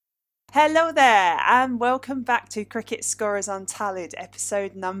Hello there, and welcome back to Cricket Scorers Untallied,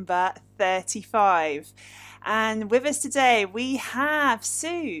 episode number 35. And with us today, we have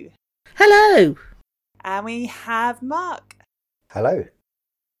Sue. Hello. And we have Mark. Hello.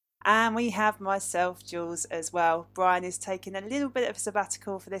 And we have myself, Jules, as well. Brian is taking a little bit of a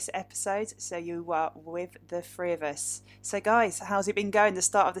sabbatical for this episode, so you are with the three of us. So guys, how's it been going, the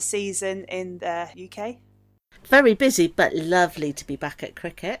start of the season in the UK? Very busy, but lovely to be back at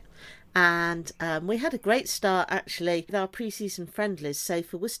cricket. And we had a great start, actually, with our pre-season friendlies. So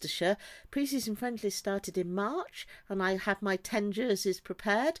for Worcestershire, pre-season friendlies started in March, and I had my 10 jerseys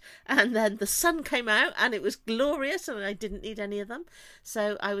prepared. And then the sun came out, and it was glorious, and I didn't need any of them.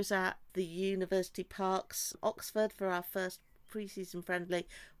 So I was at the University Parks, Oxford, for our first pre-season friendly.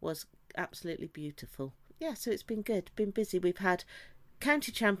 Was absolutely beautiful. Yeah, so it's been good, been busy. We've had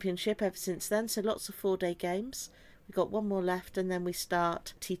county championship ever since then, so lots of 4-day games. We've got one more left and then we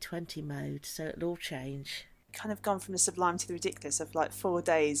start T20 mode, so it'll all change. Kind of gone from the sublime to the ridiculous of like 4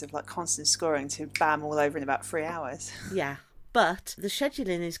 days of like constant scoring to bam, all over in about 3 hours. Yeah, but the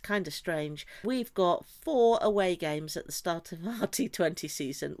scheduling is kind of strange. We've got 4 away games at the start of our T20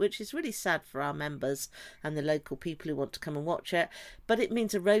 season, which is really sad for our members and the local people who want to come and watch it. But it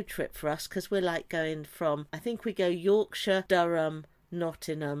means a road trip for us because we're like going from, I think we go Yorkshire, Durham,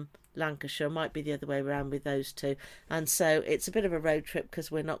 Nottingham, Lancashire, might be the other way around with those two, and so it's a bit of a road trip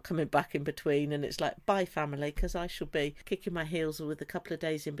because we're not coming back in between, and it's like bye family, because I shall be kicking my heels with a couple of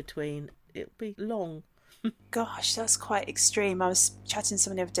days in between. It'll be long. Gosh, that's quite extreme. I was chatting to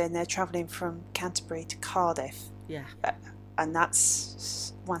someone the other day and they're travelling from Canterbury to Cardiff. Yeah. And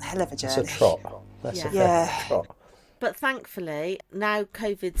that's one hell of a journey. It's a trot. That's a trot. But thankfully, now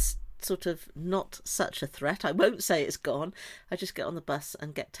COVID's sort of not such a threat. I won't say it's gone. I just get on the bus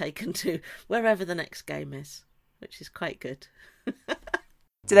and get taken to wherever the next game is, which is quite good.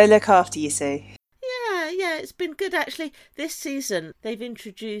 Do they look after you, Sue? Yeah, it's been good actually. This season they've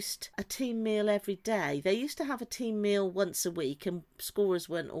introduced a team meal every day. They used to have a team meal once a week and scorers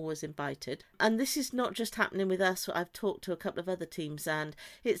weren't always invited. And this is not just happening with us. I've talked to a couple of other teams and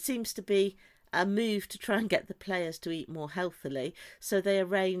it seems to be a move to try and get the players to eat more healthily, so they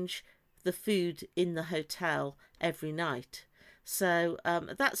arrange the food in the hotel every night. So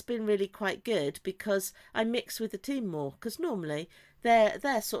that's been really quite good because I mix with the team more, because normally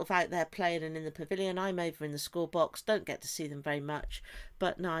they're sort of out there playing and in the pavilion. I'm over in the score box, don't get to see them very much,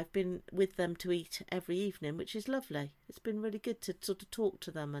 but no, I've been with them to eat every evening, which is lovely. It's been really good to sort of talk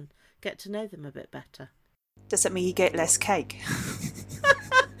to them and get to know them a bit better. Does that mean you get less cake?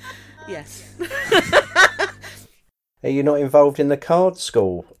 Yes. Are you not involved in the card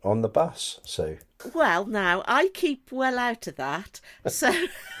school on the bus, Sue? Well, now, I keep well out of that, so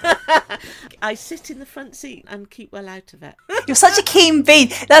I sit in the front seat and keep well out of it. You're such a keen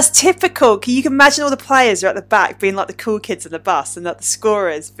bean. That's typical. You can imagine all the players are at the back being like the cool kids on the bus and like the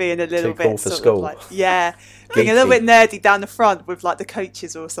scorers being a little bit cool for sort school. of like, yeah, being a little bit nerdy down the front with like the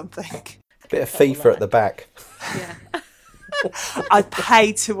coaches or something. Bit of FIFA at the back. Yeah. I'd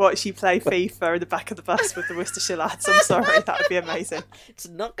pay to watch you play FIFA in the back of the bus with the Worcestershire lads. I'm sorry, that would be amazing. It's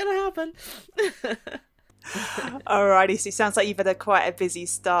not going to happen. Alrighty, so it sounds like you've had quite a busy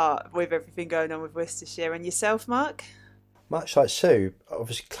start with everything going on with Worcestershire. And yourself, Mark? Much like Sue,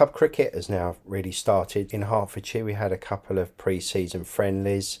 obviously club cricket has now really started in Hertfordshire. We had a couple of pre-season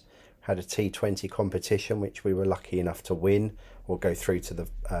friendlies, had a T20 competition which we were lucky enough to win or go through to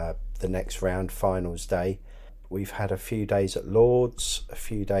the next round, finals day. We've had a few days at Lords, a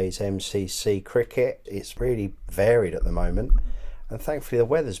few days MCC cricket. It's really varied at the moment. And thankfully the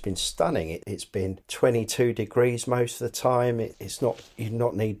weather's been stunning. It's been 22 degrees most of the time. It's not, you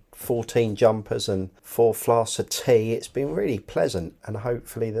not need 14 jumpers and 4 flasks of tea. It's been really pleasant. And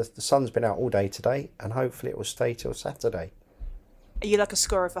hopefully the sun's been out all day today and hopefully it will stay till Saturday. Are you like a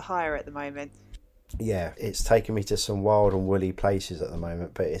scorer for hire at the moment? Yeah, it's taken me to some wild and woolly places at the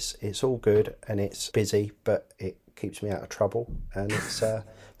moment, but it's all good and it's busy, but it keeps me out of trouble. And it's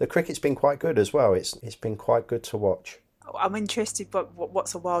the cricket's been quite good as well. It's been quite good to watch. I'm interested, but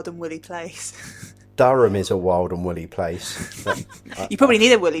what's a wild and woolly place? Durham is a wild and woolly place. You probably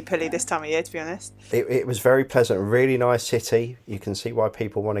need a woolly pulley this time of year, to be honest. It was very pleasant, really nice city. You can see why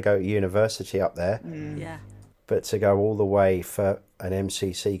people want to go to university up there. Yeah. But to go all the way for an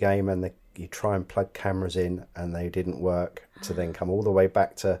MCC game and you try and plug cameras in and they didn't work, to then come all the way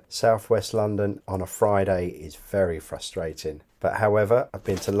back to southwest London on a Friday is very frustrating. But however, I've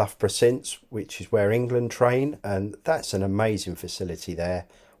been to Loughborough since, which is where England train, and that's an amazing facility there,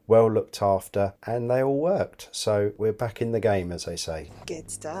 well looked after, and they all worked. So we're back in the game, as they say. Good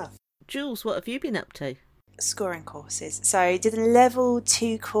stuff. Jules, what have you been up to? Scoring courses. So I did a level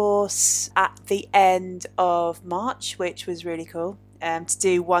 2 course at the end of March, which was really cool. To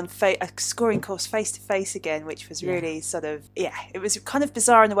do a scoring course face to face again, which was really it was kind of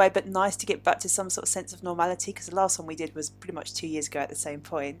bizarre in a way, but nice to get back to some sort of sense of normality, because the last one we did was pretty much 2 years ago at the same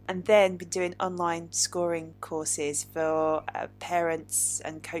point. And then been doing online scoring courses for parents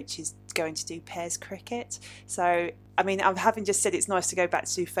and coaches going to do pairs cricket. So I mean, having just said it's nice to go back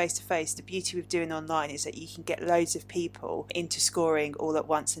to do face-to-face, the beauty with doing online is that you can get loads of people into scoring all at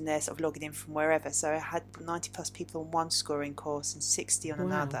once, and they're sort of logging in from wherever. So I had 90 plus people on one scoring course and 60 on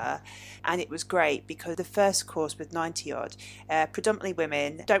another. And it was great because the first course with 90 odd, predominantly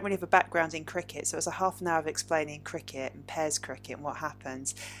women, don't really have a background in cricket. So it was a half an hour of explaining cricket and pairs cricket and what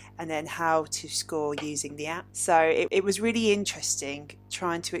happens, and then how to score using the app. So it was really interesting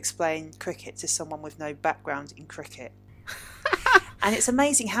trying to explain cricket to someone with no background in cricket. And it's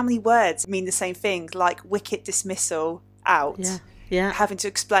amazing how many words mean the same thing, like wicket, dismissal, out. Yeah. Having to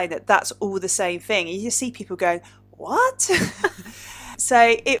explain that that's all the same thing. You just see people going, what?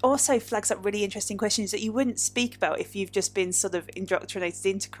 So it also flags up really interesting questions that you wouldn't speak about if you've just been sort of indoctrinated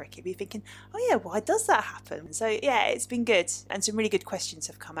into cricket. You're thinking, oh yeah, why does that happen? So yeah, it's been good, and some really good questions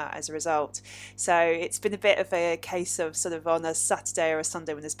have come out as a result. So it's been a bit of a case of sort of on a Saturday or a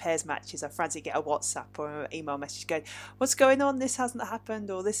Sunday when there's pairs matches, I frantically get a WhatsApp or an email message going, what's going on? This hasn't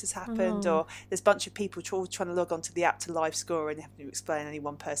happened, or this has happened, or there's a bunch of people all trying to log onto the app to live score and having to explain only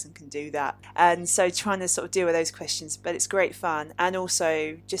one person can do that. And so trying to sort of deal with those questions, but it's great fun. And also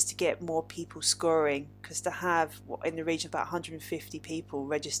just to get more people scoring, because to have in the region of about 150 people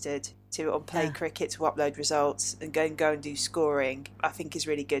registered on Play Cricket to upload results and go and do scoring, I think is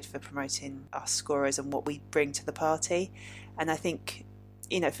really good for promoting us scorers and what we bring to the party. And I think,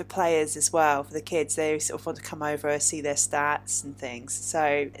 you know, for players as well, for the kids, they sort of want to come over, see their stats and things.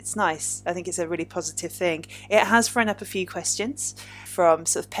 So it's nice. I think it's a really positive thing. It has thrown up a few questions from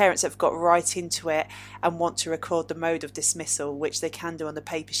sort of parents that have got right into it and want to record the mode of dismissal, which they can do on the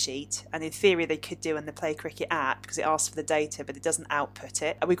paper sheet. And in theory, they could do on the Play Cricket app because it asks for the data, but it doesn't output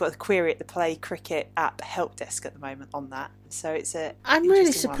it. And we've got a query at the Play Cricket app help desk at the moment on that. So it's I'm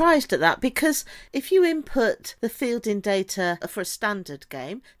really surprised at that, because if you input the fielding data for a standard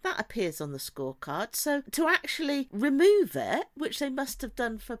game, that appears on the scorecard. So to actually remove it, which they must have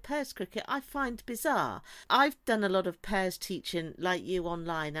done for pairs cricket, I find bizarre. I've done a lot of pairs teaching like you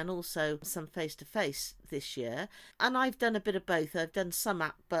online and also some face-to-face this year, and I've done a bit of both. I've done some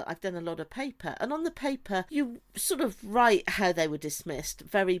app, but I've done a lot of paper, and on the paper you sort of write how they were dismissed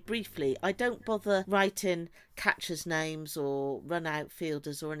very briefly. I don't bother writing catchers' names or run out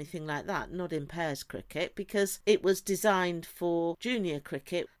fielders or anything like that, not in pairs cricket, because it was designed for junior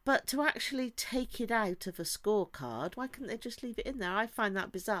cricket. But to actually take it out of a scorecard, why couldn't they just leave it in there? I find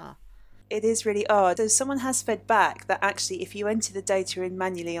that bizarre. It is really odd. So someone has fed back that actually if you enter the data in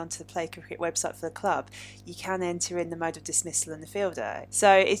manually onto the Play Cricket website for the club, you can enter in the mode of dismissal and the fielder. So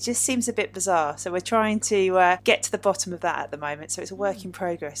it just seems a bit bizarre. So we're trying to get to the bottom of that at the moment. So it's a work in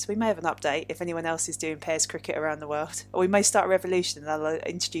progress. We may have an update if anyone else is doing pairs cricket around the world. Or we may start a revolution and I'll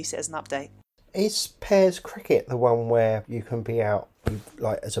introduce it as an update. Is pairs cricket the one where you can be out,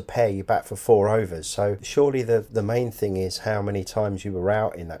 like as a pair, you bat for 4 overs? So surely the main thing is how many times you were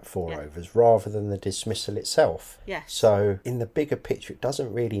out in that 4 overs rather than the dismissal itself. Yes. So in the bigger picture, it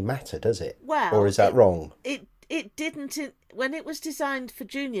doesn't really matter, does it? Well, or is that wrong? It didn't. When it was designed for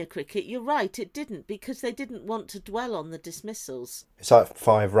junior cricket, you're right, it didn't, because they didn't want to dwell on the dismissals. It's like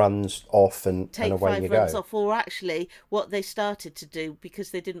 5 runs off and away you go. Take 5 runs off, or actually what they started to do,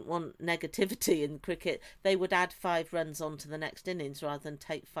 because they didn't want negativity in cricket, they would add 5 runs on to the next innings rather than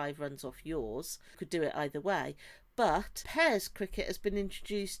take 5 runs off yours. You could do it either way. But pairs cricket has been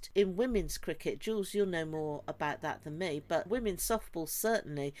introduced in women's cricket. Jules, you'll know more about that than me, but women's softball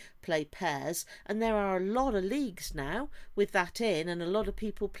certainly play pairs, and there are a lot of leagues now with that in, and a lot of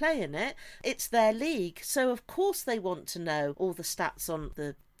people playing it. It's their league, so of course they want to know all the stats on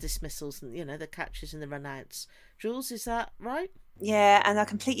the dismissals and, you know, the catches and the run-outs. Jules, is that right? Yeah, and I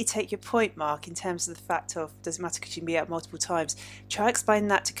completely take your point, Mark, in terms of the fact of doesn't matter because you can be out multiple times. Try explaining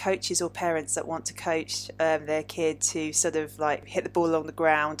that to coaches or parents that want to coach their kid to sort of like hit the ball along the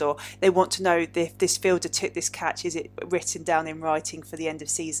ground, or they want to know if this fielder took this catch, is it written down in writing for the end of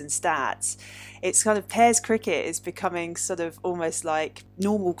season stats? It's kind of pairs cricket is becoming sort of almost like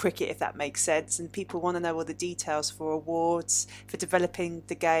normal cricket, if that makes sense, and people want to know all the details for awards, for developing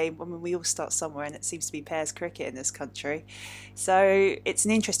the game. I mean, we all start somewhere, and it seems to be pairs cricket in this country. So So it's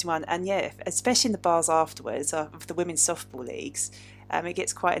an interesting one. And yeah, especially in the bars afterwards of the women's softball leagues, it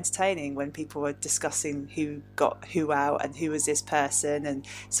gets quite entertaining when people are discussing who got who out and who was this person, and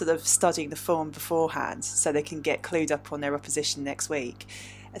sort of studying the form beforehand so they can get clued up on their opposition next week.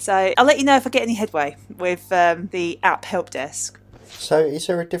 So I'll let you know if I get any headway with the app help desk. So is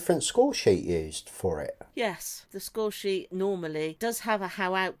there a different score sheet used for it? Yes, the score sheet normally does have a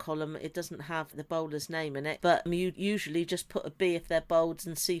how out column. It doesn't have the bowler's name in it, but you usually just put a B if they're bowled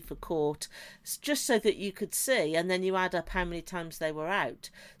and C for caught, just so that you could see, and then you add up how many times they were out.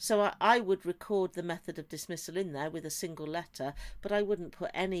 So I would record the method of dismissal in there with a single letter, but I wouldn't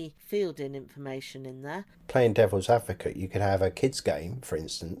put any fielding information in there. Playing devil's advocate, you could have a kids game, for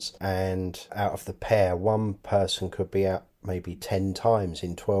instance, and out of the pair, one person could be out maybe 10 times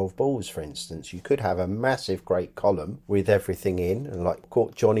in 12 balls, for instance. You could have a massive great column with everything in, and like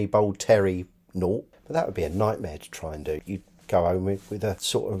caught Johnny bowled Terry naught, but that would be a nightmare to try and do. You'd go home with a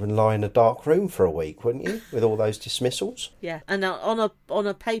sort of lie in a dark room for a week, wouldn't you, with all those dismissals? Yeah, and on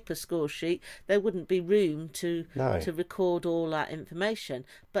a paper score sheet there wouldn't be room to record all that information.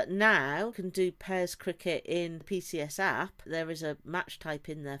 But now you can do pairs cricket in the PCS app. There is a match type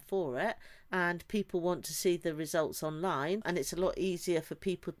in there for it, and people want to see the results online, and it's a lot easier for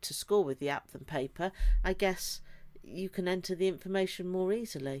people to score with the app than paper. I guess you can enter the information more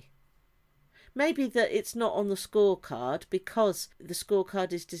easily. Maybe that it's not on the scorecard because the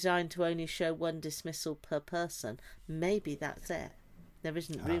scorecard is designed to only show one dismissal per person. Maybe that's it. There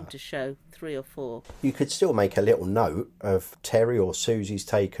isn't room to show 3 or 4. You could still make a little note of Terry or Susie's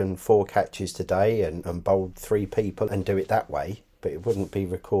taken 4 catches today and bowled 3 people and do it that way, but it wouldn't be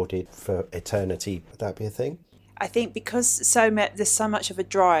recorded for eternity. Would that be a thing? I think because there's so much of a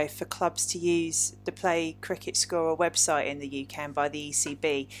drive for clubs to use the Play Cricket Scorer website in the UK and by the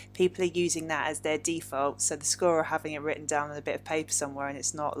ECB, people are using that as their default. So the scorer having it written down on a bit of paper somewhere and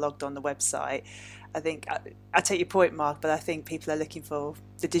it's not logged on the website. I think I take your point, Mark, but I think people are looking for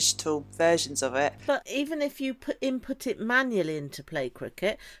the digital versions of it. But even if you input it manually into Play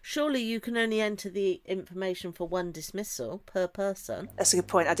Cricket, surely you can only enter the information for one dismissal per person. That's a good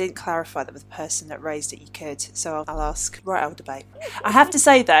point. I didn't clarify that with the person that raised it. You could, so I'll ask. Right, I'll debate. I have to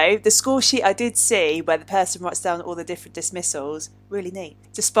say though, the score sheet I did see where the person writes down all the different dismissals, really neat.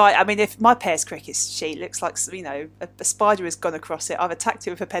 Despite, I mean, if my pairs cricket sheet looks like, you know, a spider has gone across it, I've attacked it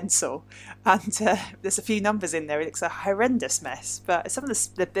with a pencil, and there's a few numbers in there. It looks a horrendous mess. But some of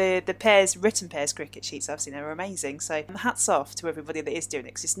the written pairs cricket sheets I've seen are amazing. So hats off to everybody that is doing it,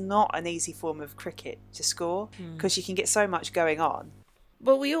 because it's not an easy form of cricket to score, because you can get so much going on.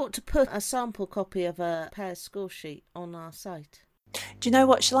 But we ought to put a sample copy of a pairs score sheet on our site. Do you know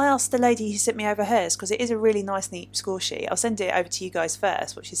what? Shall I ask the lady who sent me over hers? Because it is a really nice, neat score sheet. I'll send it over to you guys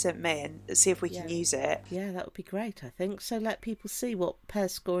first, what she sent me, and see if we can use it. Yeah, that would be great, I think. So let people see what pair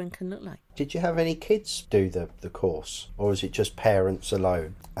scoring can look like. Did you have any kids do the course? Or is it just parents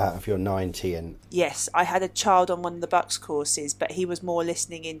alone out of your 90? And Yes, I had a child on one of the Bucks courses, but he was more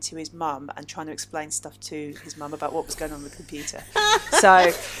listening into his mum and trying to explain stuff to his mum about what was going on with the computer.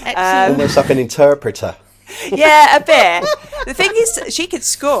 So almost like an interpreter. Yeah, a bit. The thing is, she could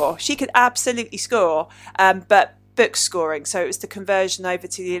score. She could absolutely score, but book scoring. So it was the conversion over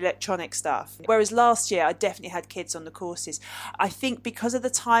to the electronic stuff. Whereas last year, I definitely had kids on the courses. I think because of the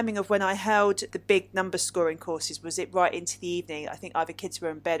timing of when I held the big number scoring courses, was it right into the evening? I think either kids were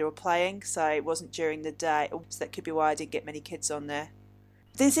in bed or playing, so it wasn't during the day. So that could be why I didn't get many kids on there.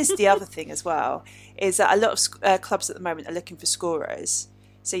 This is the other thing as well, is that a lot of clubs at the moment are looking for scorers.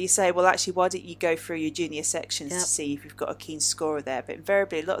 So you say, well, actually, why don't you go through your junior sections to see if you've got a keen scorer there? But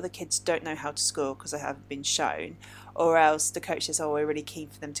invariably, a lot of the kids don't know how to score because they haven't been shown. Or else the coach says, oh, we're really keen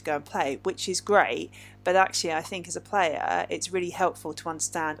for them to go and play, which is great. But actually, I think as a player, it's really helpful to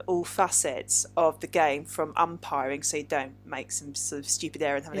understand all facets of the game, from umpiring, so you don't make some sort of stupid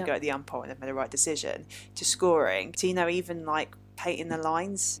error and having to go at the umpire and have made the right decision, to scoring, to, you know, even like painting the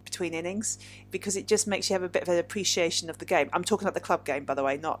lines between innings, because it just makes you have a bit of an appreciation of the game. I'm talking about the club game, by the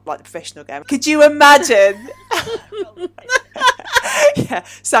way, not like the professional game. Could you imagine? Yeah,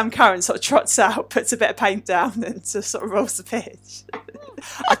 Sam Curran sort of trots out, puts a bit of paint down, and just sort of rolls the pitch.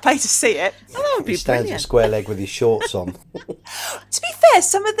 I'd pay to see it. Oh, that would be he stands brilliant. at square leg with his shorts on. To be fair,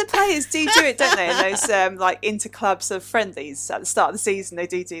 some of the players do it, don't they? In those like inter-club sort of friendlies at the start of the season, they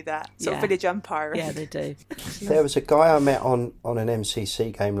do that. Sort of village umpiring. Yeah, they do. There was a guy I met on an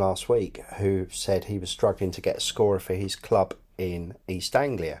MCC game last week who said he was struggling to get a scorer for his club in East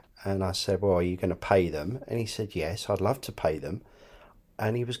Anglia. And I said, well, are you going to pay them? And he said, yes, I'd love to pay them.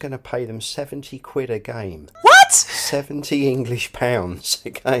 And he was going to pay them 70 quid a game. What? What? 70 English pounds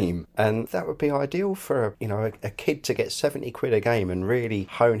a game, and that would be ideal for a kid to get 70 quid a game and really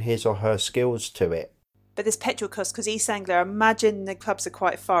hone his or her skills to it. But there's petrol costs, because East Anglia, I imagine the clubs are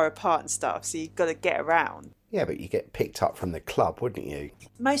quite far apart and stuff, so you've got to get around. Yeah, but you get picked up from the club, wouldn't you?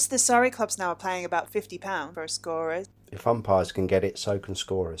 Most of the Surrey clubs now are paying about £50 for a scorer. If umpires can get it, so can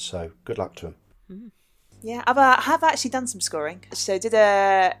scorers, so good luck to them. Mm. Yeah, I have actually done some scoring. So did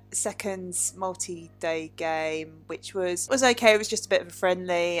a seconds multi-day game, which was okay. It was just a bit of a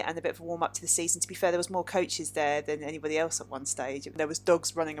friendly and a bit of a warm-up to the season. To be fair, there was more coaches there than anybody else at one stage. There was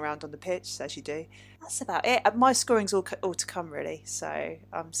dogs running around on the pitch, as you do. That's about it. My scoring's all to come, really. So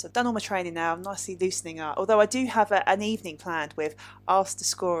I've done all my training now. I'm nicely loosening up. Although I do have an evening planned with Ask the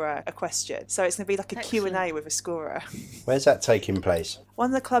Scorer a question. So it's going to be like a Excellent. Q&A with a scorer. Where's that taking place?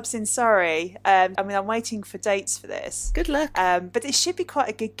 One of the clubs in Surrey. I'm waiting for dates for this. Good luck. But it should be quite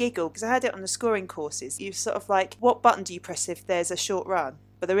a good giggle, because I had it on the scoring courses. You sort of like, what button do you press if there's a short run?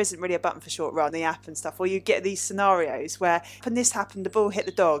 But there isn't really a button for short run, the app and stuff. Or you get these scenarios where, when this happened, the ball hit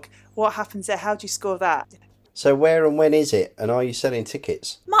the dog. What happens there? How do you score that? So where and when is it? And are you selling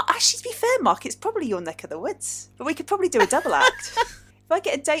tickets? Mark, actually, to be fair, Mark, it's probably your neck of the woods. But we could probably do a double act. If I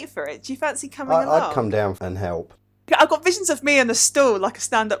get a date for it, do you fancy coming along? I'd come down and help. I've got visions of me on a stool like a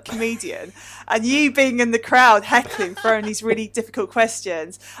stand-up comedian, and you being in the crowd heckling, throwing these really difficult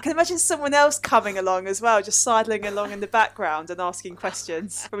questions. I can imagine someone else coming along as well, just sidling along in the background and asking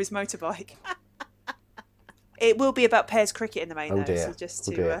questions from his motorbike. It will be about pairs cricket in the main, Oh though. dear. So just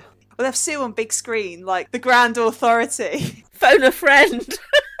Oh to, dear. we'll have Sue on big screen, like the grand authority. Phone a friend.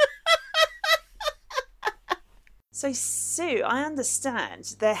 So, Sue, I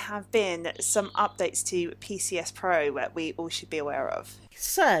understand there have been some updates to PCS Pro that we all should be aware of.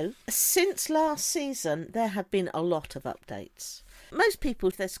 So, since last season, there have been a lot of updates. Most people,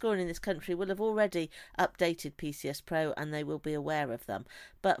 if they're scoring in this country, will have already updated PCS Pro and they will be aware of them.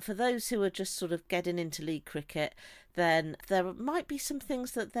 But for those who are just sort of getting into league cricket, then there might be some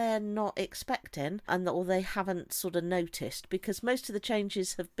things that they're not expecting or they haven't sort of noticed, because most of the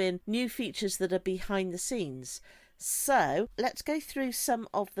changes have been new features that are behind the scenes. So let's go through some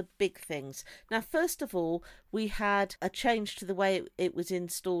of the big things. Now, first of all, we had a change to the way it was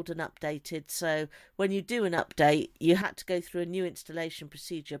installed and updated. So when you do an update, you had to go through a new installation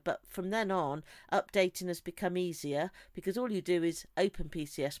procedure. But from then on, updating has become easier, because all you do is open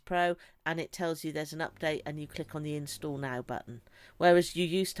PCS Pro and it tells you there's an update and you click on the Install Now button. Whereas you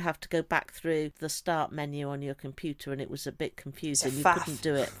used to have to go back through the Start menu on your computer and it was a bit confusing. You couldn't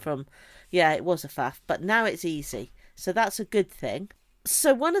do it from... Yeah, it was a faff, but now it's easy. So that's a good thing.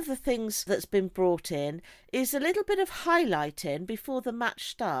 So one of the things that's been brought in is a little bit of highlighting before the match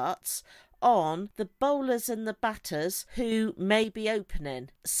starts on the bowlers and the batters who may be opening,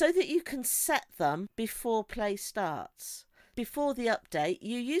 so that you can set them before play starts. Before the update,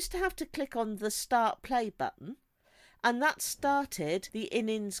 you used to have to click on the Start Play button, and that started the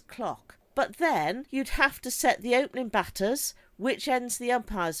innings clock. But then you'd have to set the opening batters, which ends the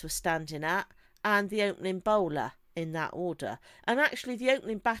umpires were standing at, and the opening bowler in that order. And actually the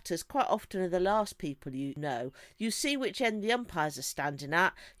opening batters quite often are the last people you know. You see which end the umpires are standing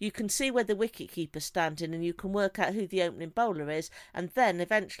at, you can see where the wicketkeeper's standing, and you can work out who the opening bowler is, and then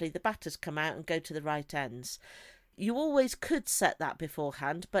eventually the batters come out and go to the right ends. You always could set that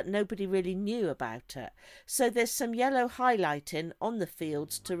beforehand, but nobody really knew about it. So there's some yellow highlighting on the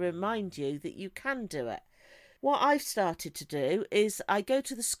fields to remind you that you can do it. What I've started to do is I go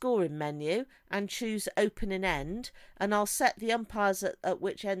to the scoring menu and choose open and end, and I'll set the umpires at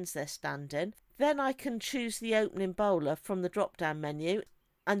which ends they're standing. Then I can choose the opening bowler from the drop-down menu,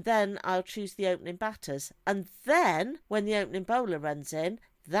 and then I'll choose the opening batters. And then when the opening bowler runs in,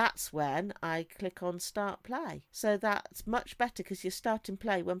 that's when I click on Start Play. So that's much better, because you're starting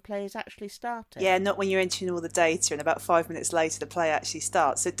play when play is actually starting. Yeah, not when you're entering all the data and about 5 minutes later the play actually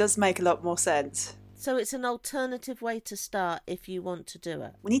starts. So it does make a lot more sense. So it's an alternative way to start if you want to do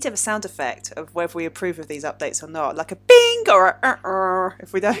it. We need to have a sound effect of whether we approve of these updates or not, like a bing or a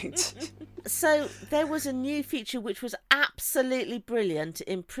if we don't. So there was a new feature which was absolutely brilliant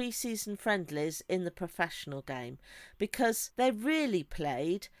in pre-season friendlies in the professional game, because they're really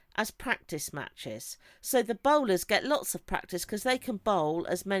played as practice matches. So the bowlers get lots of practice because they can bowl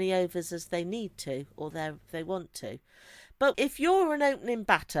as many overs as they need to, or they want to. But if you're an opening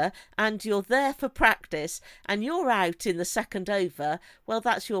batter and you're there for practice and you're out in the second over, well,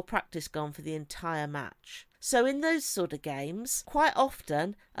 that's your practice gone for the entire match. So in those sort of games, quite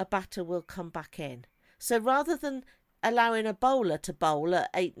often a batter will come back in. So rather than allowing a bowler to bowl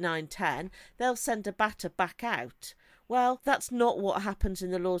at 8, 9, 10, they'll send a batter back out. Well, that's not what happens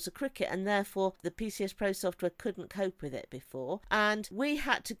in the laws of cricket, and therefore the PCS Pro software couldn't cope with it before. And we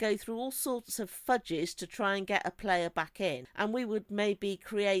had to go through all sorts of fudges to try and get a player back in. And we would maybe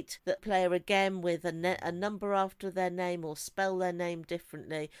create that player again with a number after their name, or spell their name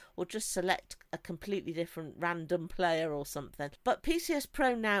differently, or just select a completely different random player or something. But PCS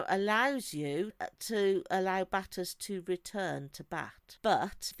Pro now allows you to allow batters to return to bat.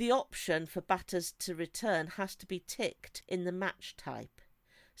 But the option for batters to return has to be ticked in the match type.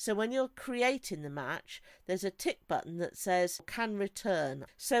 So when you're creating the match, there's a tick button that says can return.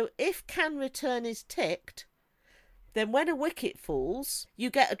 So if can return is ticked, then when a wicket falls, you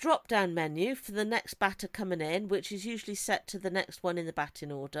get a drop-down menu for the next batter coming in, which is usually set to the next one in the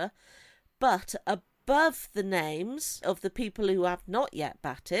batting order. But above the names of the people who have not yet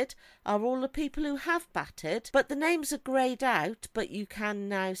batted are all the people who have batted, but the names are greyed out, but you can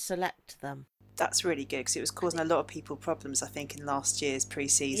now select them. That's really good, because it was causing a lot of people problems, I think, in last year's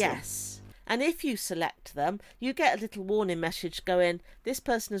pre-season. Yes. And if you select them, you get a little warning message going, this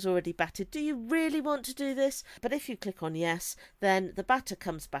person has already batted. Do you really want to do this? But if you click on yes, then the batter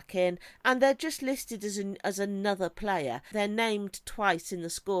comes back in, and they're just listed as another player. They're named twice in the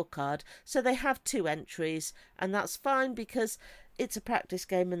scorecard, so they have 2 entries, and that's fine because it's a practice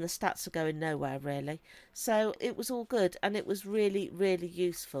game and the stats are going nowhere, really. So it was all good, and it was really, really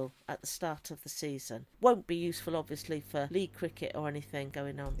useful at the start of the season. Won't be useful, obviously, for league cricket or anything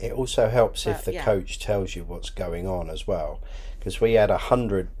going on. It also helps if the coach tells you what's going on as well. Because we had a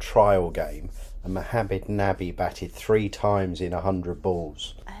 100 trial game, and Mohammed Nabi batted 3 times in 100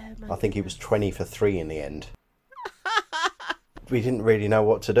 balls. I think he was 20 for 3 in the end. We didn't really know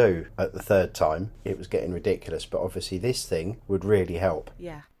what to do at the 3rd time. It was getting ridiculous, but obviously this thing would really help.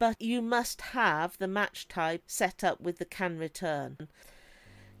 Yeah, but you must have the match type set up with the can return.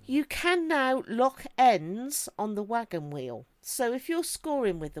 You can now lock ends on the wagon wheel. So if you're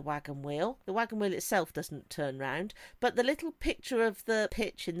scoring with the wagon wheel itself doesn't turn round, but the little picture of the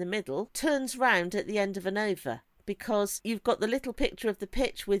pitch in the middle turns round at the end of an over, because you've got the little picture of the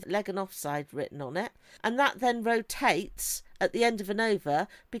pitch with leg and offside written on it, and that then rotates at the end of an over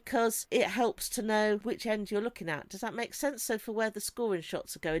because it helps to know which end you're looking at. Does that make sense? So for where the scoring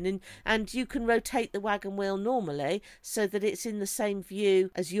shots are going in, and you can rotate the wagon wheel normally so that it's in the same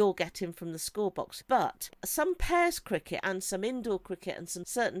view as you're getting from the scorebox. But some pairs cricket and some indoor cricket and some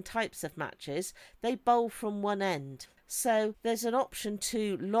certain types of matches, they bowl from one end. So there's an option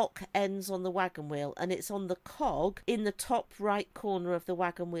to lock ends on the wagon wheel, and it's on the cog in the top right corner of the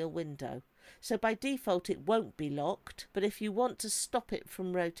wagon wheel window. So by default it won't be locked, but if you want to stop it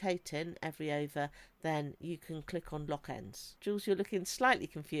from rotating every over, then you can click on lock ends. Jules, you're looking slightly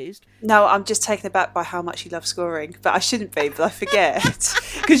confused. No, I'm just taken aback by how much you love scoring, but I shouldn't be, but I forget.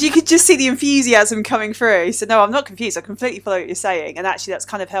 Because you could just see the enthusiasm coming through. So no, I'm not confused. I completely follow what you're saying. And actually that's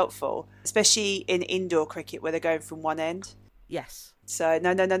kind of helpful, especially in indoor cricket where they're going from one end. Yes. So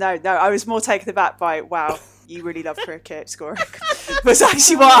no. I was more taken aback by, wow, you really love cricket scoring. Was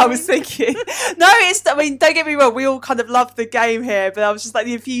actually what I was thinking. Don't get me wrong, we all kind of love the game here, but I was just like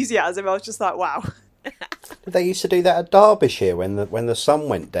the enthusiasm. I was just like, wow. They used to do that at Derbyshire when the sun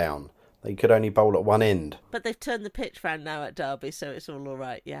went down. They could only bowl at one end. But they've turned the pitch round now at Derby, so it's all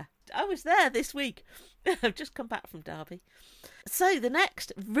right, yeah. I was there this week. I've just come back from Derby. So the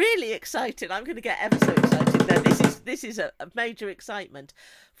next, really exciting, I'm going to get ever so excited now. This is a major excitement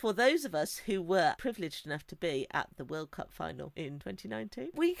for those of us who were privileged enough to be at the World Cup final in 2019.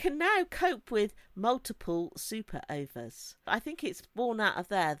 We can now cope with multiple super overs. I think it's born out of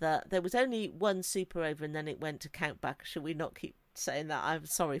that there was only one super over and then it went to count back. Should we not keep saying that? I'm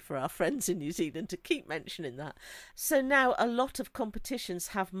sorry for our friends in New Zealand to keep mentioning that. So now a lot of competitions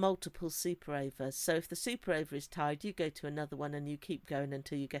have multiple super overs. So if the super over is tied, you go to another one and you keep going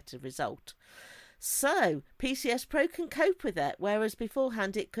until you get a result. So PCS Pro can cope with it, whereas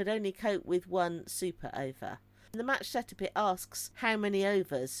beforehand it could only cope with one super over. In the match setup, it asks how many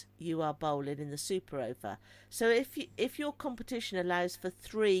overs you are bowling in the super over. So if your competition allows for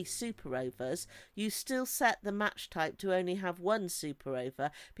 3 super overs, you still set the match type to only have 1 super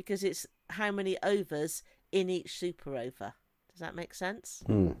over because it's how many overs in each super over. Does that make sense?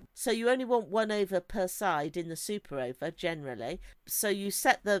 So you only want 1 over per side in the super over generally. So you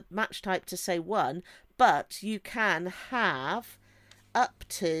set the match type to say 1, but you can have up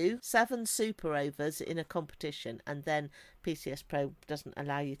to 7 super overs in a competition, and then PCS Pro doesn't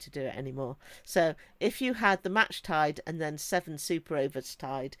allow you to do it anymore. So if you had the match tied and then 7 super overs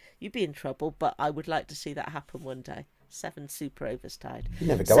tied, you'd be in trouble, but I would like to see that happen one day. 7 super overs tied. You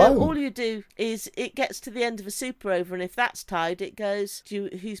never go home. All you do is it gets to the end of a super over, and if that's tied, it goes,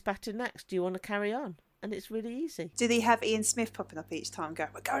 who's batting next? Do you want to carry on? and it's really easy. Do they have Ian Smith popping up each time going,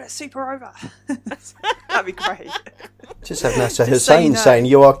 we're going to Super Over? That'd be great. Just have Nasser Hussain saying,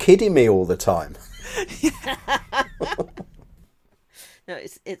 you are kidding me all the time. No,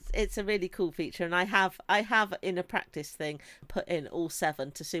 it's a really cool feature, and I have in a practice thing put in all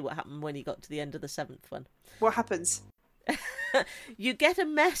 7 to see what happened when you got to the end of the 7th one. What happens? You get a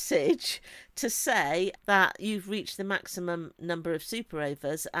message to say that you've reached the maximum number of super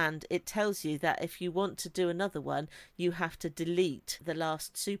overs, and it tells you that if you want to do another one, you have to delete the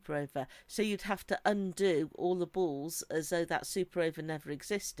last super over. So you'd have to undo all the balls as though that super over never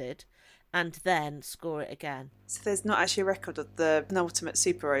existed, and then score it again. So there's not actually a record of the penultimate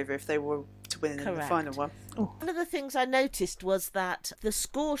super over if they were to win in the final one. Oh. One of the things I noticed was that the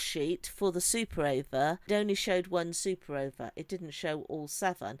score sheet for the super over only showed 1 super over. It didn't show all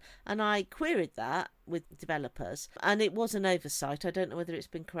 7. And I queried that with developers, and it was an oversight. I don't know whether it's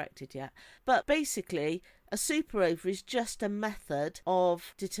been corrected yet. But basically, a super over is just a method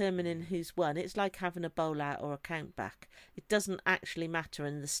of determining who's won. It's like having a bowl out or a count back. It doesn't actually matter,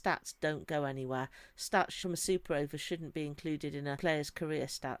 and the stats don't go anywhere. Stats from a super over shouldn't be included in a player's career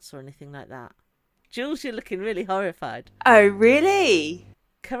stats or anything like that. Jules, you're looking really horrified. Oh, really?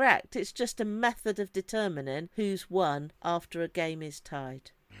 Correct. It's just a method of determining who's won after a game is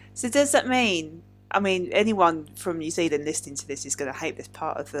tied. So does that mean... I mean, anyone from New Zealand listening to this is going to hate this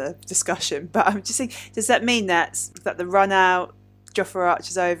part of the discussion, but I'm just saying, does that mean that the run out, Jofra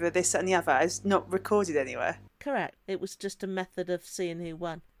Archer's over, this, that and the other is not recorded anywhere? Correct. It was just a method of seeing who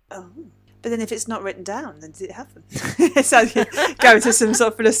won. Oh. But then if it's not written down, then did it happen? So you go into some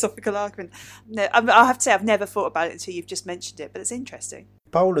sort of philosophical argument. No, I have to say I've never thought about it until you've just mentioned it, but it's interesting.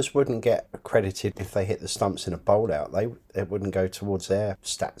 Bowlers wouldn't get accredited if they hit the stumps in a bowl out. It wouldn't go towards their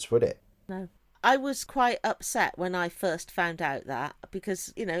stats, would it? No. I was quite upset when I first found out that,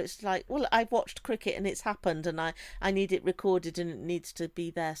 because, you know, it's like, well, I've watched cricket and it's happened, and I need it recorded and it needs to be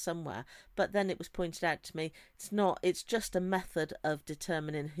there somewhere. But then it was pointed out to me, it's not, it's just a method of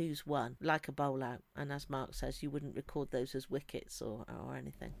determining who's won, like a bowl out. And as Mark says, you wouldn't record those as wickets or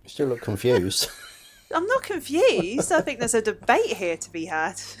anything. You still look confused. I'm not confused. I think there's a debate here to be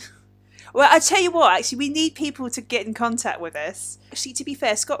had. Well, I tell you what, actually, we need people to get in contact with us. Actually, to be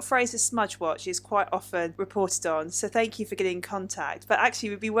fair, Scott Fraser's Smudge Watch is quite often reported on, so thank you for getting in contact. But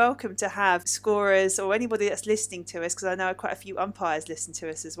actually, we'd be welcome to have scorers or anybody that's listening to us, because I know quite a few umpires listen to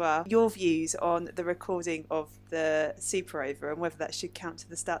us as well, your views on the recording of the Super Over and whether that should count to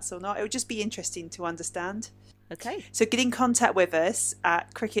the stats or not. It would just be interesting to understand. Okay. So get in contact with us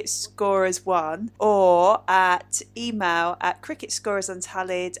at cricketscorers1 or at email at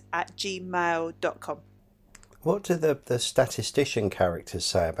cricketscorersuntallied@gmail.com. What do the statistician characters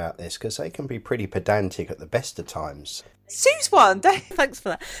say about this? Because they can be pretty pedantic at the best of times. Sue's one. Thanks for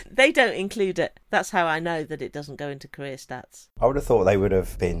that. They don't include it. That's how I know that it doesn't go into career stats. I would have thought they would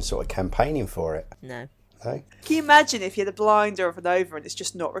have been sort of campaigning for it. No. Hey? Can you imagine if you had a blinder of an over and it's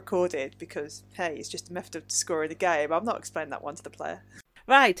just not recorded because, hey, it's just a method of scoring a game? I'm not explaining that one to the player.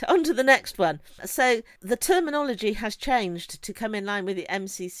 Right, on to the next one. So the terminology has changed to come in line with the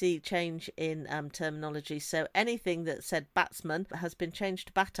MCC change in terminology. So anything that said batsman has been changed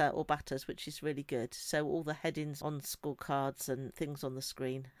to batter or batters, which is really good. So all the headings on scorecards and things on the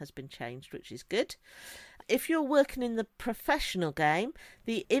screen has been changed, which is good. If you're working in the professional game,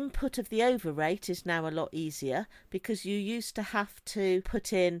 the input of the over rate is now a lot easier, because you used to have to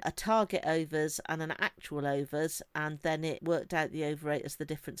put in a target overs and an actual overs, and then it worked out the over rate as the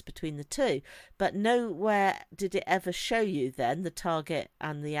difference between the two. But nowhere did it ever show you then the target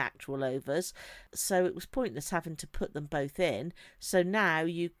and the actual overs, so it was pointless having to put them both in. So now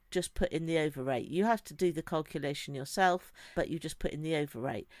you just put in the over rate. You have to do the calculation yourself, but you just put in the over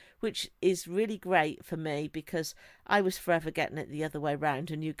rate, which is really great for me, because I was forever getting it the other way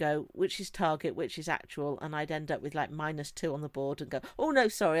round, and you go, which is target, which is actual, and I'd end up with like -2 on the board and go, oh no,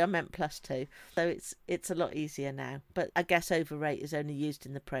 sorry, I meant +2. So it's a lot easier now, but I guess over rate is only used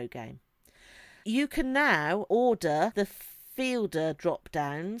in the pro game. You can now order the fielder drop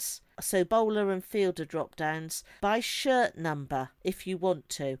downs, so bowler and fielder drop downs, by shirt number if you want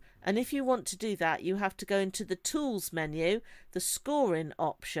to. And if you want to do that, you have to go into the tools menu, the scoring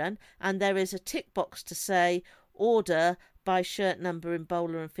option, and there is a tick box to say order by shirt number in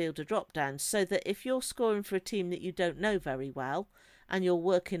bowler and fielder drop downs, so that if you're scoring for a team that you don't know very well and you're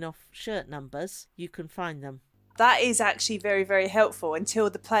working off shirt numbers, you can find them. That is actually very, very helpful until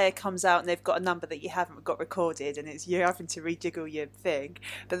the player comes out and they've got a number that you haven't got recorded, and it's you're having to rejiggle your thing.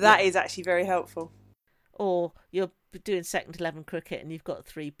 But that is actually very helpful. Or you're doing second 11 cricket and you've got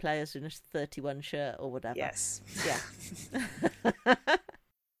 3 players in a 31 shirt or whatever. Yes. Yeah.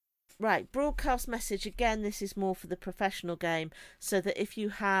 Right, broadcast message, again, this is more for the professional game, so that if you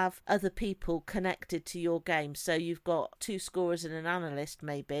have other people connected to your game, so you've got 2 scorers and an analyst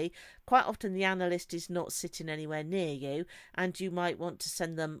maybe, quite often the analyst is not sitting anywhere near you, and you might want to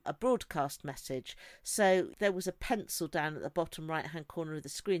send them a broadcast message. So there was a pencil down at the bottom right hand corner of the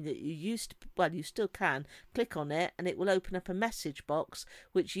screen that you used to, well, you still can, click on it and it will open up a message box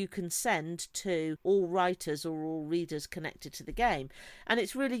which you can send to all writers or all readers connected to the game. And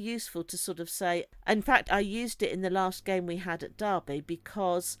it's really useful to sort of say, in fact I used it in the last game we had at Derby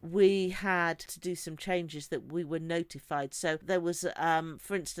because we had to do some changes that we were notified. So there was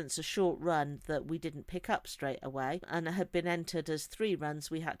for instance a short run that we didn't pick up straight away and it had been entered as 3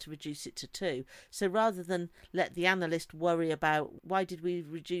 runs, we had to reduce it to 2. So rather than let the analyst worry about why did we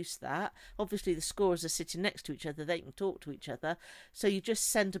reduce that, obviously the scorers are sitting next to each other, they can talk to each other, so you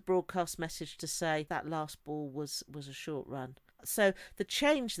just send a broadcast message to say that last ball was a short run. So the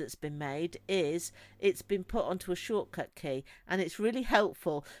change that's been made is it's been put onto a shortcut key and it's really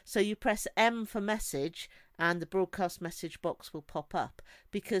helpful. So you press M for message and the broadcast message box will pop up,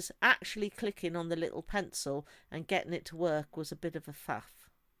 because actually clicking on the little pencil and getting it to work was a bit of a faff.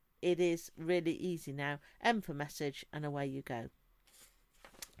 It is really easy now. M for message and away you go.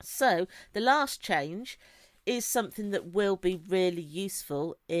 So the last change is something that will be really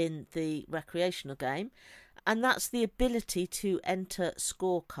useful in the recreational game, and that's the ability to enter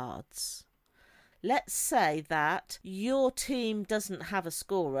scorecards. Let's say that your team doesn't have a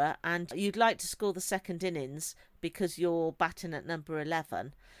scorer and you'd like to score the second innings because you're batting at number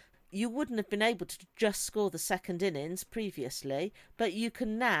 11. You wouldn't have been able to just score the second innings previously, but you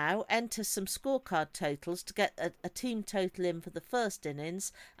can now enter some scorecard totals to get a team total in for the first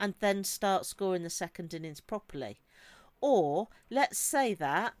innings and then start scoring the second innings properly. Or let's say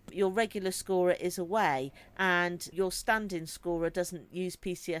that your regular scorer is away and your stand-in scorer doesn't use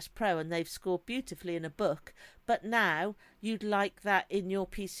PCS Pro and they've scored beautifully in a book, but now you'd like that in your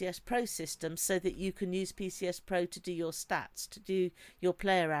PCS Pro system so that you can use PCS Pro to do your stats, to do your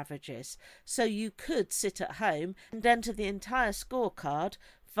player averages. So you could sit at home and enter the entire scorecard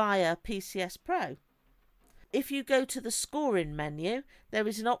via PCS Pro. If you go to the scoring menu, there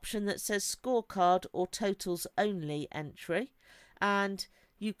is an option that says scorecard or totals only entry, and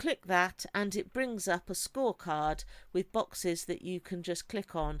you click that and it brings up a scorecard with boxes that you can just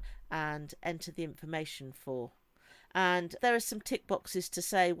click on and enter the information for. And there are some tick boxes to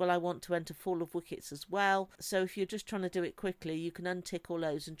say, well, I want to enter fall of wickets as well. So if you're just trying to do it quickly, you can untick all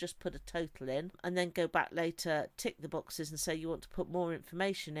those and just put a total in and then go back later, tick the boxes and say you want to put more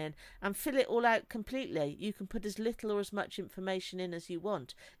information in and fill it all out completely. You can put as little or as much information in as you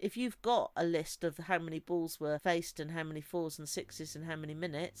want. If you've got a list of how many balls were faced and how many 4s and 6s and how many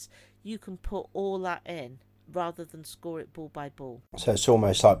minutes, you can put all that in rather than score it ball by ball. So it's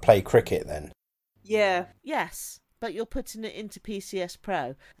almost like play cricket then? Yeah. Yes. But you're putting it into PCS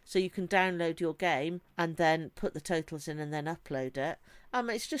Pro, so you can download your game and then put the totals in and then upload it.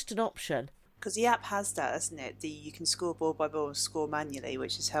 It's just an option. Because the app has that, hasn't it? You can score ball by ball and score manually,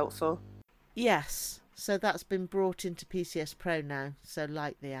 which is helpful. Yes, so that's been brought into PCS Pro now, so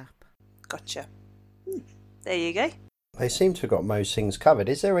like the app. Gotcha. There you go. They seem to have got most things covered.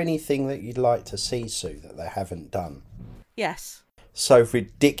 Is there anything that you'd like to see, Sue, that they haven't done? Yes. So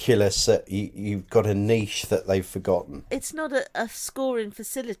ridiculous that you've got a niche that they've forgotten. It's not a scoring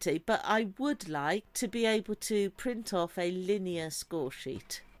facility, but I would like to be able to print off a linear score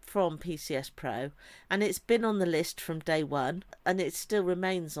sheet from PCS Pro, and it's been on the list from day one and it still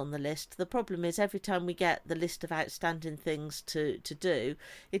remains on the list. The problem is every time we get the list of outstanding things to do,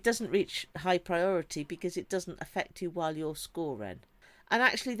 it doesn't reach high priority because it doesn't affect you while you're scoring. And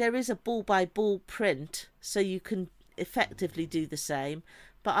actually there is a ball by ball print, so you can effectively do the same,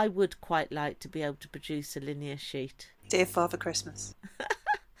 but I would quite like to be able to produce a linear sheet. Dear Father Christmas.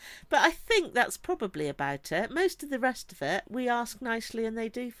 But I think that's probably about it. Most of the rest of it we ask nicely and they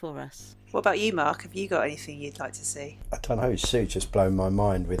do for us. What about you, Mark? Have you got anything you'd like to see? I don't know, Sue just blown my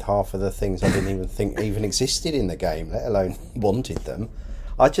mind with half of the things I didn't even think even existed in the game, let alone wanted them.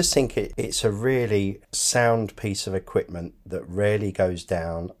 I just think it's a really sound piece of equipment that rarely goes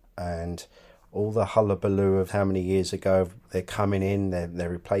down, and all the hullabaloo of how many years ago they're coming in, they're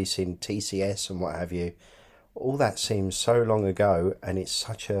replacing TCS and what have you. All that seems so long ago, and it's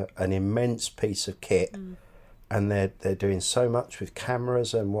such an immense piece of kit, and they're doing so much with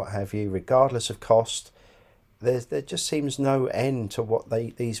cameras and what have you, regardless of cost. There just seems no end to what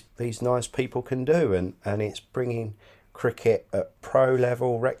these nice people can do, and it's bringing cricket at pro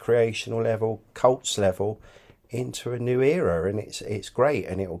level, recreational level, Colts level into a new era, and it's great,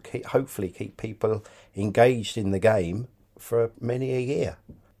 and it will hopefully keep people engaged in the game for many a year.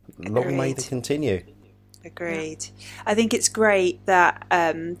 long may they continue. Agreed. I think it's great that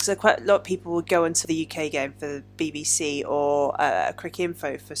because quite a lot of people would go onto the UK game for the BBC or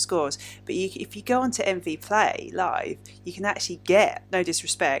Cricinfo for scores, but if you go onto MV Play Live, you can actually get, no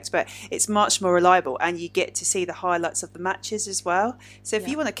disrespect, but it's much more reliable, and you get to see the highlights of the matches as well. So if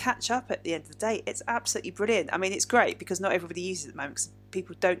you want to catch up at the end of the day, it's absolutely brilliant. I mean, it's great because not everybody uses it at the moment because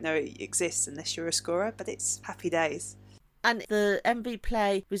people don't know it exists unless you're a scorer, but it's happy days. And the MV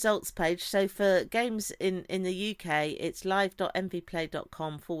Play results page, so for games in the UK, it's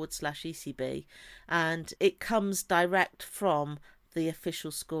live.mvplay.com/ECB, and it comes direct from the official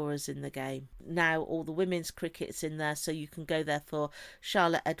scorers in the game. Now all the women's cricket's in there, so you can go there for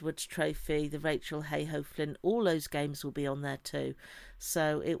Charlotte Edwards Trophy, the Rachel Hayhoe Flint, all those games will be on there too.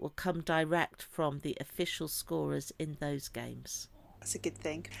 So it will come direct from the official scorers in those games. That's a good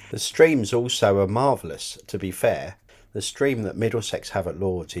thing. The streams also are marvellous, to be fair. The stream that Middlesex have at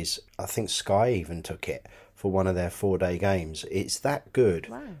Lords is, I think Sky even took it for one of their 4-day games. It's that good.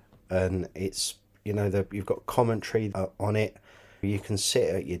 Wow. And it's, you've got commentary on it. You can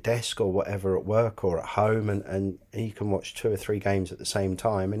sit at your desk or whatever at work or at home and you can watch 2 or 3 games at the same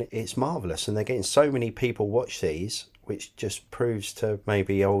time. And it's marvellous. And they're getting so many people watch these, which just proves to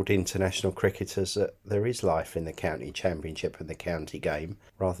maybe old international cricketers that there is life in the county championship and the county game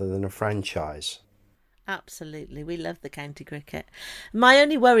rather than a franchise. Absolutely, we love the county cricket. My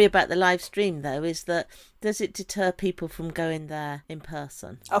only worry about the live stream, though, is that does it deter people from going there in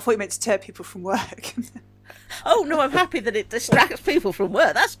person? I thought you meant deter people from work. Oh no, I'm happy that it distracts people from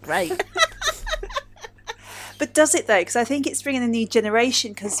work. That's great. But does it though? Because I think it's bringing a new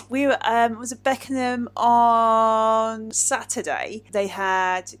generation. Because we were, was it Beckenham on Saturday? They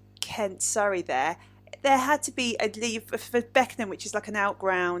had Kent Surrey there. There had to be a leave for Beckenham, which is like an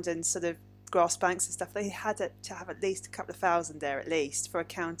outground and sort of grass banks and stuff. They had to have at least a couple of thousand there at least for a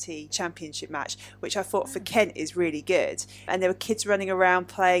county championship match, which I thought for Kent is really good. And there were kids running around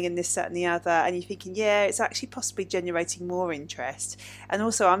playing and this, that and the other, and you're thinking, yeah, it's actually possibly generating more interest. And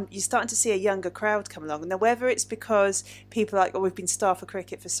also you're starting to see a younger crowd come along. Now whether it's because people are like, oh, we've been staff for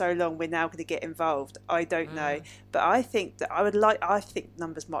cricket for so long, we're now going to get involved, I don't know. But I think that I think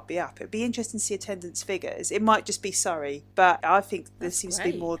numbers might be up. It'd be interesting to see attendance figures. It might just be Surrey, but I think there seems to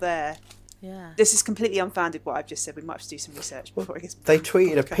be more there. Yeah. This is completely unfounded what I've just said. We might have to do some research before it gets... They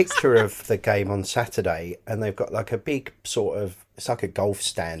tweeted a picture of the game on Saturday and they've got like a big sort of, it's like a golf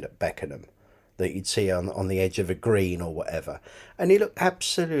stand at Beckenham that you'd see on the edge of a green or whatever. And it looked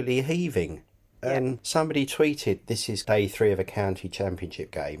absolutely heaving. And somebody tweeted, this is day 3 of a county championship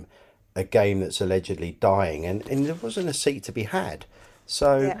game, a game that's allegedly dying, and there wasn't a seat to be had.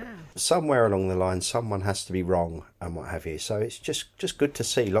 So somewhere along the line, someone has to be wrong and what have you. So it's just good to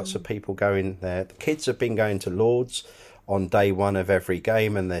see lots of people going there. The kids have been going to Lords on day 1 of every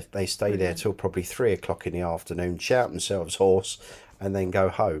game, and they stay there till probably 3 o'clock in the afternoon, shout themselves hoarse, and then go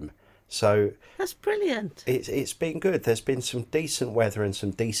home. So that's brilliant. It's been good. There's been some decent weather and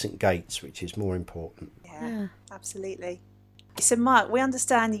some decent gates, which is more important. Yeah, absolutely. So, Mark, we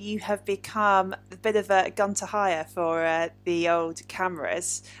understand you have become a bit of a gun to hire for the old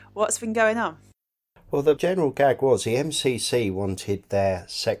cameras. What's been going on? Well, the general gag was the MCC wanted their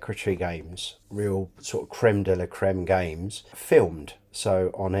secretary games, real sort of creme de la creme games, filmed.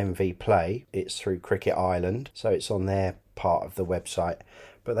 So on MV Play, it's through Cricket Island, so it's on their part of the website.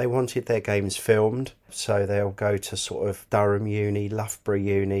 But they wanted their games filmed, so they'll go to sort of Durham Uni, Loughborough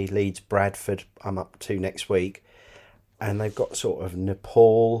Uni, Leeds Bradford, I'm up to next week. And they've got sort of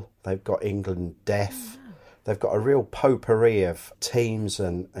Nepal, they've got England Deaf, they've got a real potpourri of teams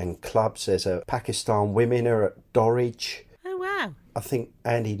and clubs. There's a Pakistan women are at Dorridge. Oh, wow. I think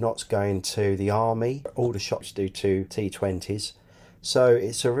Andy Knott's going to the Army. All the shops do 2 T20s. So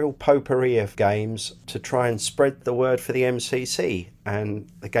it's a real potpourri of games to try and spread the word for the MCC. And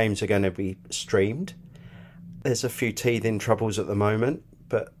the games are going to be streamed. There's a few teething troubles at the moment,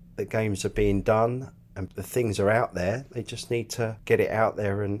 but the games are being done. And the things are out there. They just need to get it out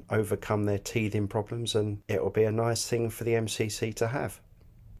there and overcome their teething problems, and it will be a nice thing for the MCC to have.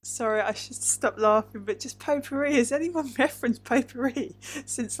 Sorry, I should stop laughing, but just potpourri. Has anyone referenced potpourri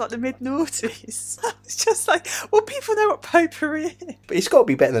since like the mid-noughties? It's just like, well, people know what potpourri is. But it's got to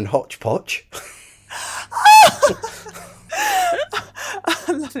be better than hodgepodge. I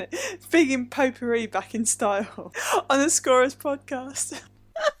love it. Bringing potpourri back in style on the Scorers podcast.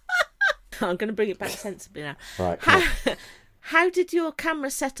 I'm going to bring it back sensibly now. Right. How did your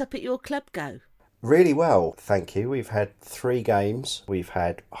camera setup at your club go? Really well, thank you. We've had 3 games. We've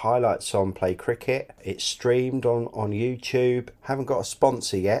had highlights on Play Cricket. It's streamed on YouTube. Haven't got a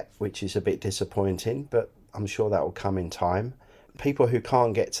sponsor yet, which is a bit disappointing, but I'm sure that will come in time. People who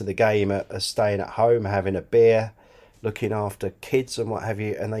can't get to the game are staying at home, having a beer, looking after kids and what have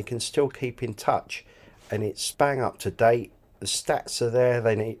you, and they can still keep in touch. And it's bang up to date. The stats are there.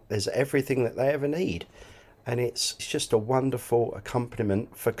 There's everything that they ever need. And it's just a wonderful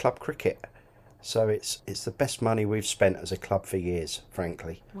accompaniment for club cricket. So it's the best money we've spent as a club for years,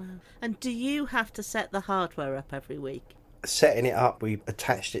 frankly. Wow. And do you have to set the hardware up every week? Setting it up, we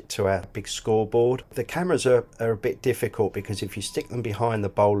attached it to our big scoreboard. The cameras are a bit difficult because if you stick them behind the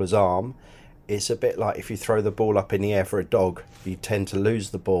bowler's arm, it's a bit like if you throw the ball up in the air for a dog. You tend to lose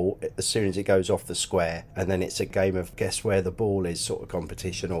the ball as soon as it goes off the square, and then it's a game of guess where the ball is sort of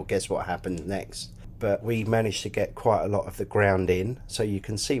competition, or guess what happens next. But we managed to get quite a lot of the ground in, so you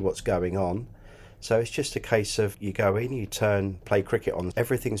can see what's going on. So it's just a case of you go in, you turn play cricket on,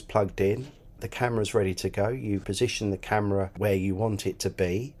 everything's plugged in, the camera's ready to go, you position the camera where you want it to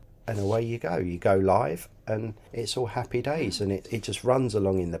be, and away you go. You go live, and it's all happy days, and it just runs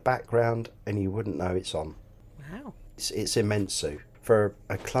along in the background, and you wouldn't know it's on. Wow. It's immense, Sue. For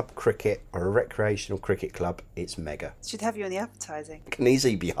a club cricket or a recreational cricket club, it's mega. Should have you on the advertising. Can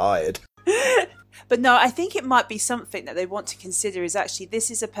easily be hired. But no, I think it might be something that they want to consider is actually this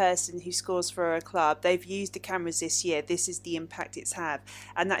is a person who scores for a club. They've used the cameras this year. This is the impact it's had.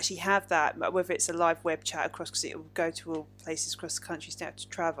 And actually have that, whether it's a live web chat across, because it will go to all places across the country, so you don't have to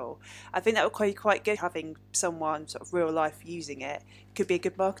travel. I think that would be quite good, having someone sort of real life using it. Could be a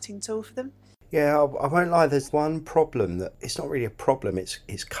good marketing tool for them. Yeah, I won't lie, there's one problem that it's not really a problem,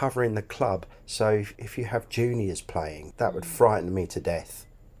 it's covering the club. So if you have juniors playing, that would frighten me to death.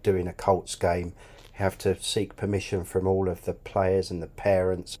 Doing a Colts game, you have to seek permission from all of the players and the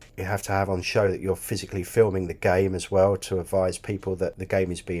parents. You have to have on show that you're physically filming the game as well, to advise people that the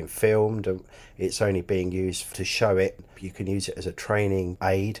game is being filmed and it's only being used to show it. You can use it as a training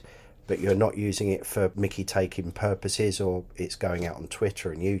aid, but you're not using it for mickey-taking purposes, or it's going out on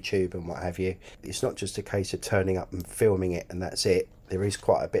Twitter and YouTube and what have you. It's not just a case of turning up and filming it and that's it. There is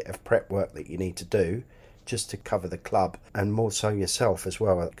quite a bit of prep work that you need to do just to cover the club, and more so yourself as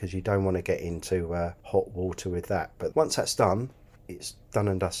well, because you don't want to get into hot water with that. But once that's done, it's done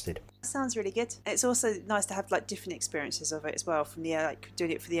and dusted. Sounds really good. It's also nice to have like different experiences of it as well, from the like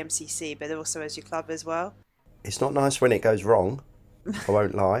doing it for the MCC, but also as your club as well. It's not nice when it goes wrong, I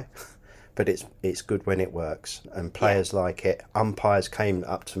won't lie, but it's good when it works, and players like it. Umpires came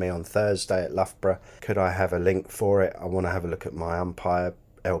up to me on Thursday at Loughborough. Could I have a link for it? I want to have a look at my umpire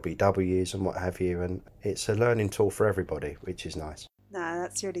LBWs and what have you, and it's a learning tool for everybody, which is nice. No,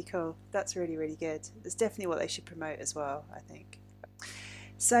 that's really cool. That's really, really good. It's definitely what they should promote as well, I think.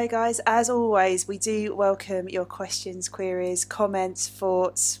 So guys, as always, we do welcome your questions, queries, comments,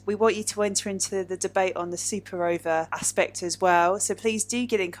 thoughts. We want you to enter into the debate on the Super Over aspect as well. So please do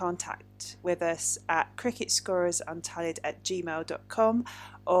get in contact with us at cricketscorersuntitled@gmail.com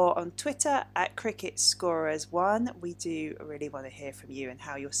or on Twitter at cricketscorers1. We do really want to hear from you and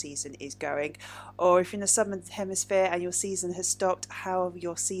how your season is going. Or if you're in the Southern Hemisphere and your season has stopped, how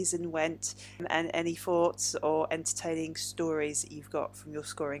your season went, and any thoughts or entertaining stories that you've got from your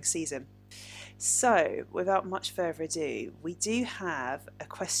scoring season. So, without much further ado, we do have a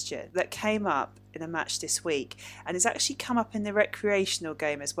question that came up in a match this week, and it's actually come up in the recreational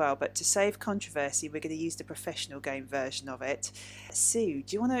game as well, but to save controversy, we're going to use the professional game version of it. Sue,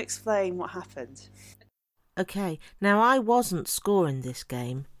 do you want to explain what happened? Okay, now I wasn't scoring this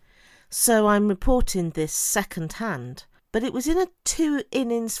game, so I'm reporting this second hand, but it was in a 2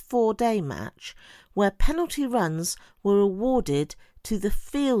 innings 4-day match where penalty runs were awarded to the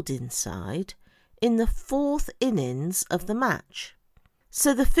fielding side in the 4th innings of the match.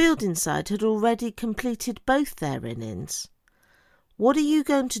 So the fielding side had already completed both their innings. What are you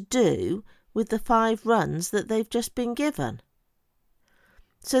going to do with the 5 runs that they've just been given?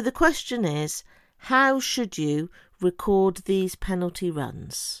 So the question is, how should you record these penalty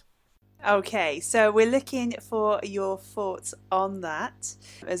runs? Okay, so we're looking for your thoughts on that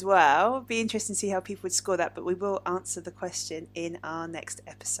as well. It'd be interesting to see how people would score that, but we will answer the question in our next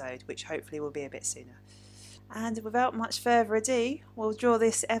episode, which hopefully will be a bit sooner. And without much further ado, we'll draw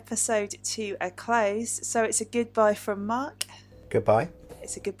this episode to a close. So it's a goodbye from Mark. Goodbye.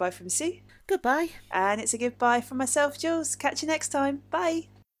 It's a goodbye from Sue. Goodbye. And it's a goodbye from myself, Jules. Catch you next time. Bye.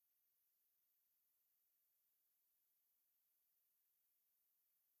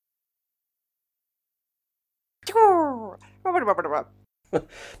 Do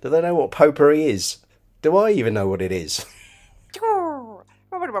they know what potpourri is? Do I even know what it is?